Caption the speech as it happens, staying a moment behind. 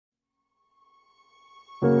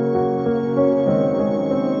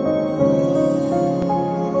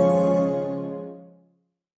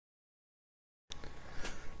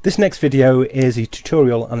This next video is a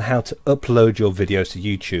tutorial on how to upload your videos to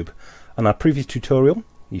YouTube. On our previous tutorial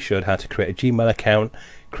you showed how to create a Gmail account,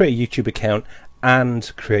 create a YouTube account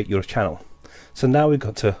and create your channel. So now we've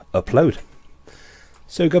got to upload.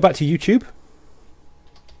 So go back to YouTube.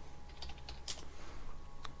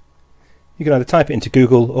 You can either type it into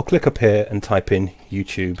Google or click up here and type in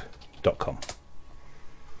youtube.com.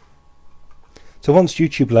 So once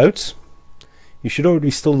YouTube loads, you should already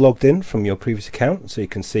be still logged in from your previous account, so you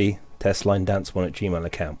can see testlinedance1 at Gmail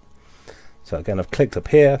account. So again, I've clicked up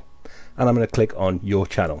here and I'm going to click on your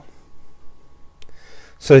channel.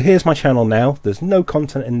 So here's my channel now. There's no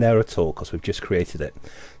content in there at all because we've just created it.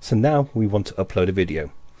 So now we want to upload a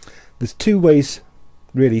video. There's two ways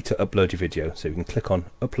really to upload your video. So you can click on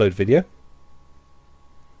upload video.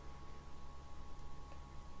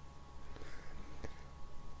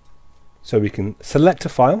 So we can select a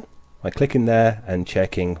file by clicking there and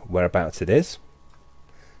checking whereabouts it is,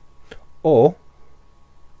 or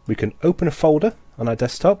we can open a folder on our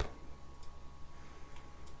desktop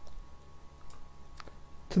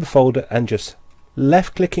to the folder and just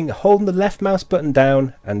left clicking, holding the left mouse button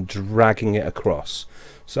down and dragging it across.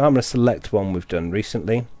 So I'm going to select one we've done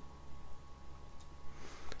recently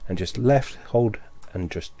and just left hold and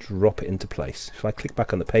just drop it into place. If I click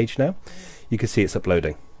back on the page now, you can see it's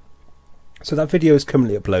uploading. So that video is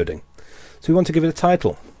currently uploading. So we want to give it a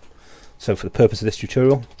title. So for the purpose of this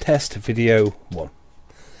tutorial, test video 1.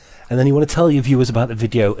 And then you want to tell your viewers about the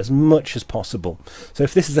video as much as possible. So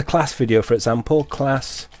if this is a class video, for example,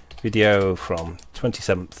 class video from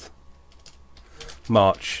 27th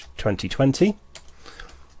March 2020,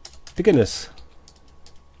 beginners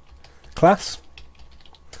class,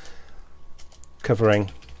 covering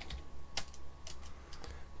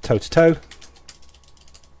toe to toe,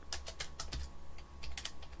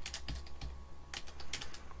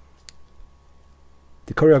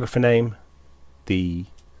 the choreographer name, the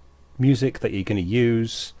music that you're going to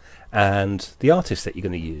use and the artist that you're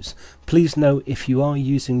going to use. Please note, if you are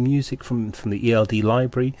using music from the ELD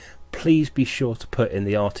library, please be sure to put in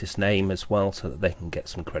the artist name as well so that they can get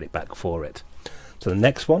some credit back for it. So the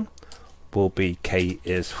next one will be K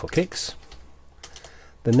is for Kicks.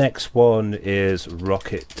 The next one is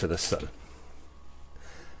Rocket to the Sun.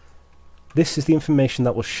 This is the information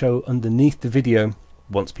that will show underneath the video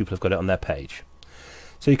once people have got it on their page.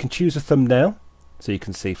 So you can choose a thumbnail. So you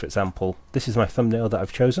can see, for example, this is my thumbnail that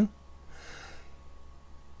I've chosen.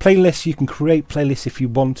 Playlists, you can create playlists if you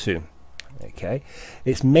want to. Okay,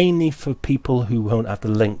 it's mainly for people who won't have the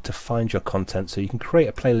link to find your content, so you can create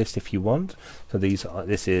a playlist if you want. So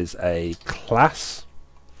this is a class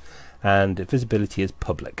and visibility is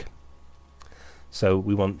public. So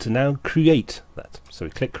we want to now create that. So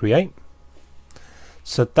we click create.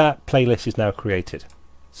 So that playlist is now created.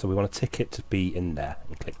 So we want to tick it to be in there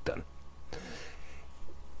and click done.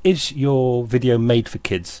 Is your video made for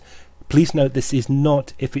kids? Please note, this is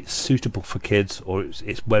not if it's suitable for kids or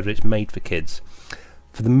it's whether it's made for kids.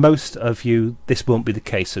 For the most of you, this won't be the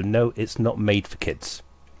case, so no, it's not made for kids.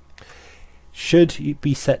 Should you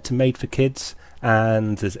be set to made for kids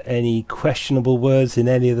and there's any questionable words in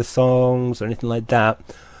any of the songs or anything like that,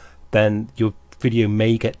 then your video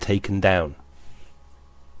may get taken down.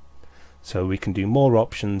 So we can do more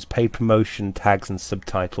options, paid promotion, tags and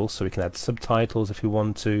subtitles. So we can add subtitles if you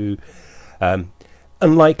want to.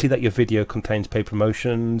 Unlikely that your video contains paid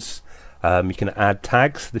promotions. You can add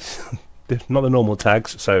tags. This not the normal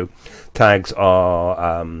tags. So tags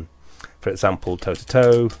are, for example, toe to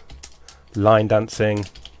toe, line dancing,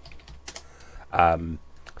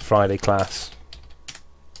 Friday class,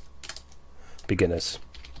 beginners.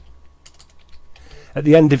 At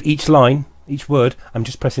the end of each line, each word, I'm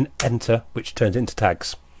just pressing enter, which turns into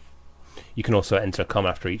tags. You can also enter a comma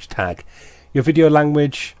after each tag. Your video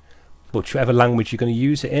language, whichever language you're going to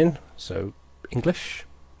use it in. So English,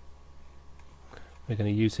 we're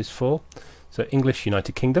going to use this for. So English,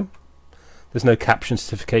 United Kingdom. There's no caption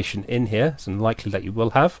certification in here. It's unlikely that you will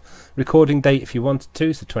have. Recording date if you wanted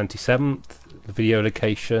to, so 27th. The video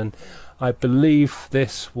location, I believe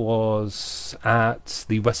this was at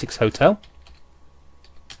the Wessex Hotel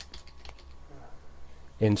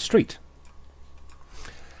in Street.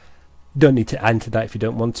 You don't need to enter that if you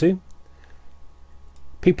don't want to.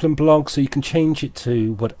 People and blogs, so you can change it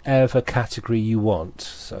to whatever category you want.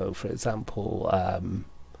 So for example,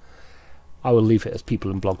 I will leave it as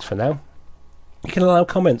people and blogs for now. You can allow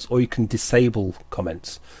comments or you can disable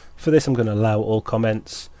comments. For this I'm going to allow all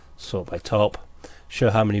comments, sort by top,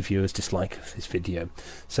 show how many viewers dislike this video.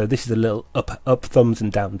 So this is the little up thumbs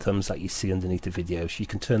and down thumbs that you see underneath the video. So you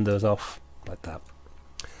can turn those off like that.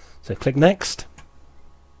 So click next.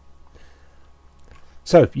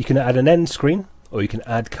 So you can add an end screen, or you can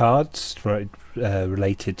add cards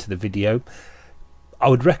related to the video. I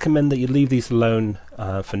would recommend that you leave these alone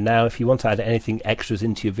for now. If you want to add anything extras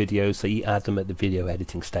into your videos, so you add them at the video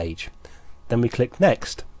editing stage. Then we click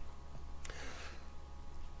next.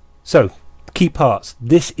 So key parts,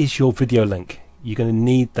 this is your video link. You're going to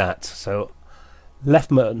need that. So left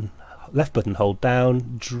button hold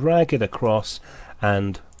down, drag it across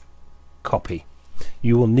and copy.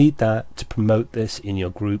 You will need that to promote this in your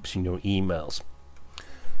groups, in your emails.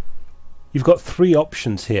 You've got three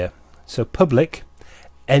options here. So public,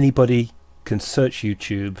 anybody can search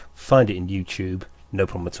YouTube, find it in YouTube, no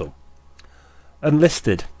problem at all.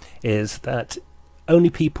 Unlisted is that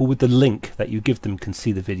only people with the link that you give them can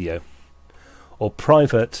see the video. Or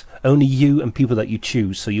private, only you and people that you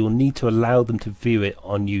choose, so you'll need to allow them to view it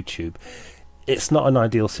on YouTube. It's not an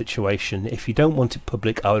ideal situation. If you don't want it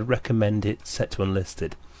public, I would recommend it set to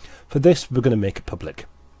unlisted. For this, we're going to make it public.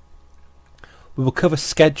 We will cover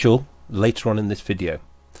schedule later on in this video.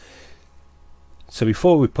 So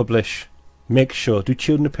before we publish, make sure, do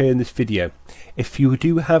children appear in this video? If you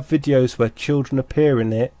do have videos where children appear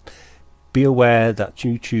in it, be aware that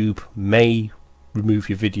YouTube may remove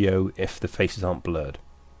your video if the faces aren't blurred.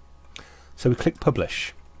 So we click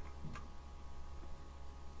publish.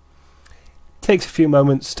 It takes a few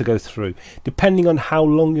moments to go through. Depending on how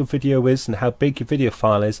long your video is and how big your video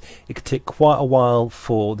file is, it could take quite a while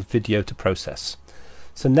for the video to process.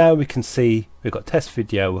 So now we can see we've got test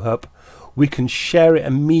video up. We can share it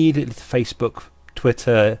immediately to Facebook,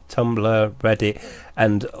 Twitter, Tumblr, Reddit,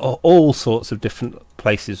 and all sorts of different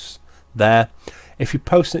places there. If you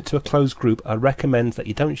post it to a closed group, I recommend that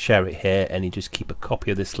you don't share it here and you just keep a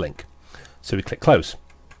copy of this link. So we click close.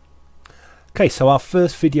 Okay, so our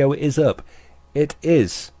first video is up. It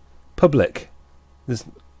is public.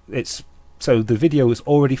 So the video is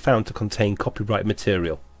already found to contain copyright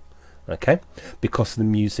material. Okay, because of the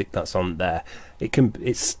music that's on there.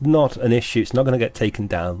 It's not an issue, it's not going to get taken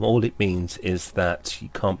down. All it means is that you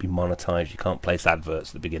can't be monetized, you can't place adverts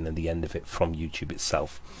at the beginning and the end of it from YouTube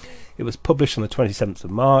itself. It was published on the 27th of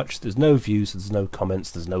March. There's no views, there's no comments,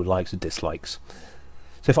 there's no likes or dislikes.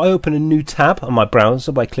 So if I open a new tab on my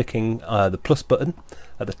browser by clicking the plus button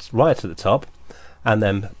at the right at the top and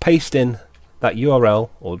then paste in that URL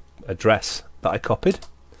or address that I copied,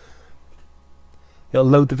 it'll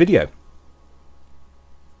load the video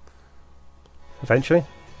eventually.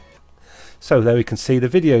 So there we can see the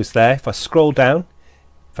videos there. If I scroll down,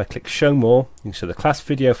 if I click show more, you can show the class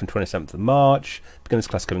video from 27th of March, beginners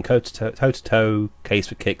class going toe to toe, Case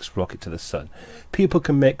for Kicks, Rocket to the Sun. People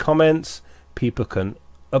can make comments, people can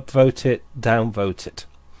upvote it, downvote it.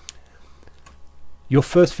 Your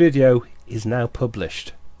first video is now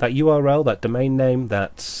published. That URL, that domain name,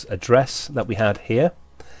 that address that we had here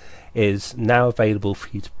is now available for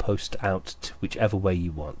you to post out to whichever way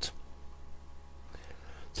you want.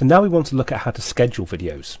 So now we want to look at how to schedule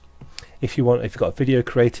videos. If you've got a video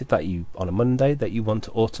created that you on a Monday that you want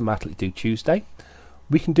to automatically do Tuesday,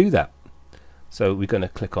 we can do that. So we're going to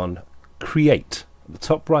click on create at the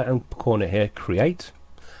top right hand corner here, create,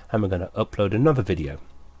 and we're going to upload another video.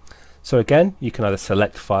 So again, you can either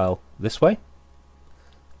select file this way,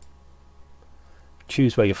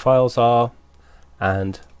 choose where your files are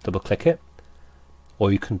and double click it, or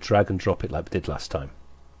you can drag and drop it like we did last time.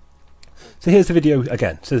 So here's the video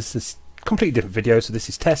again. So this is a completely different video. So this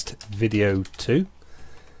is test video 2.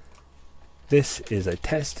 This is a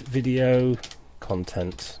test video,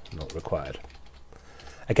 content not required.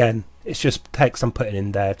 Again, it's just text I'm putting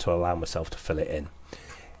in there to allow myself to fill it in.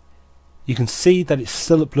 You can see that it's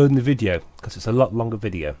still uploading the video because it's a lot longer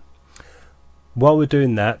video. While we're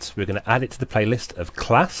doing that, we're going to add it to the playlist of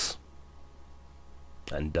class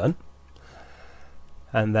and done.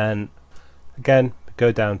 And then again,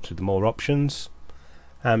 go down to the more options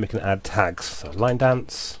and we can add tags. So line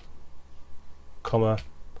dance, comma,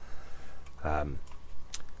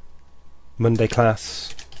 Monday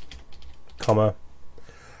class, comma,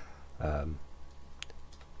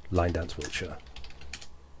 line dance Wiltshire.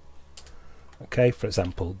 Okay, for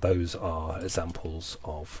example, those are examples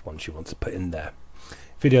of ones you want to put in there.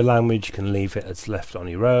 Video language, you can leave it as left on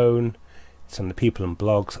your own. It's on the people and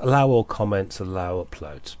blogs. Allow all comments, allow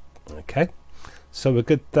uploads. Okay, so we're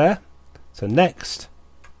good there. So next,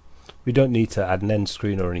 we don't need to add an end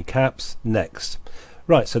screen or any caps. Next.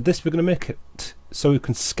 Right, so this we're going to make it so we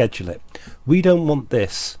can schedule it. We don't want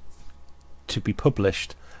this to be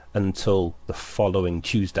published until the following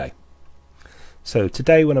Tuesday. So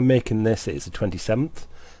today when I'm making this, it is the 27th.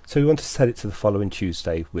 So we want to set it to the following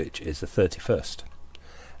Tuesday, which is the 31st.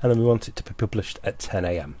 And then we want it to be published at 10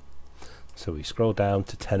 AM. So we scroll down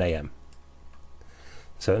to 10 AM.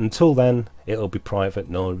 So until then, it'll be private,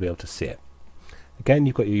 no one will be able to see it. Again,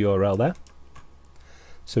 you've got your URL there.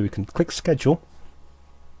 So we can click schedule.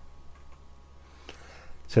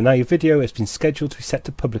 So now your video has been scheduled to be set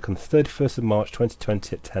to public on the 31st of March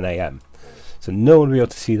 2020 at 10 AM. So no one will be able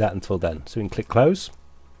to see that until then. So we can click close.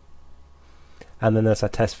 And then there's our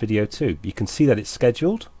test video too. You can see that it's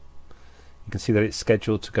scheduled. You can see that it's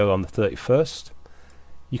scheduled to go on the 31st.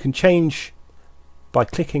 You can change by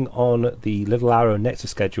clicking on the little arrow next to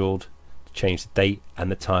scheduled to change the date and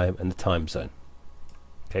the time zone.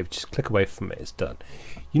 Okay, just click away from it, it's done.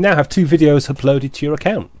 You now have 2 videos uploaded to your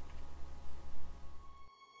account.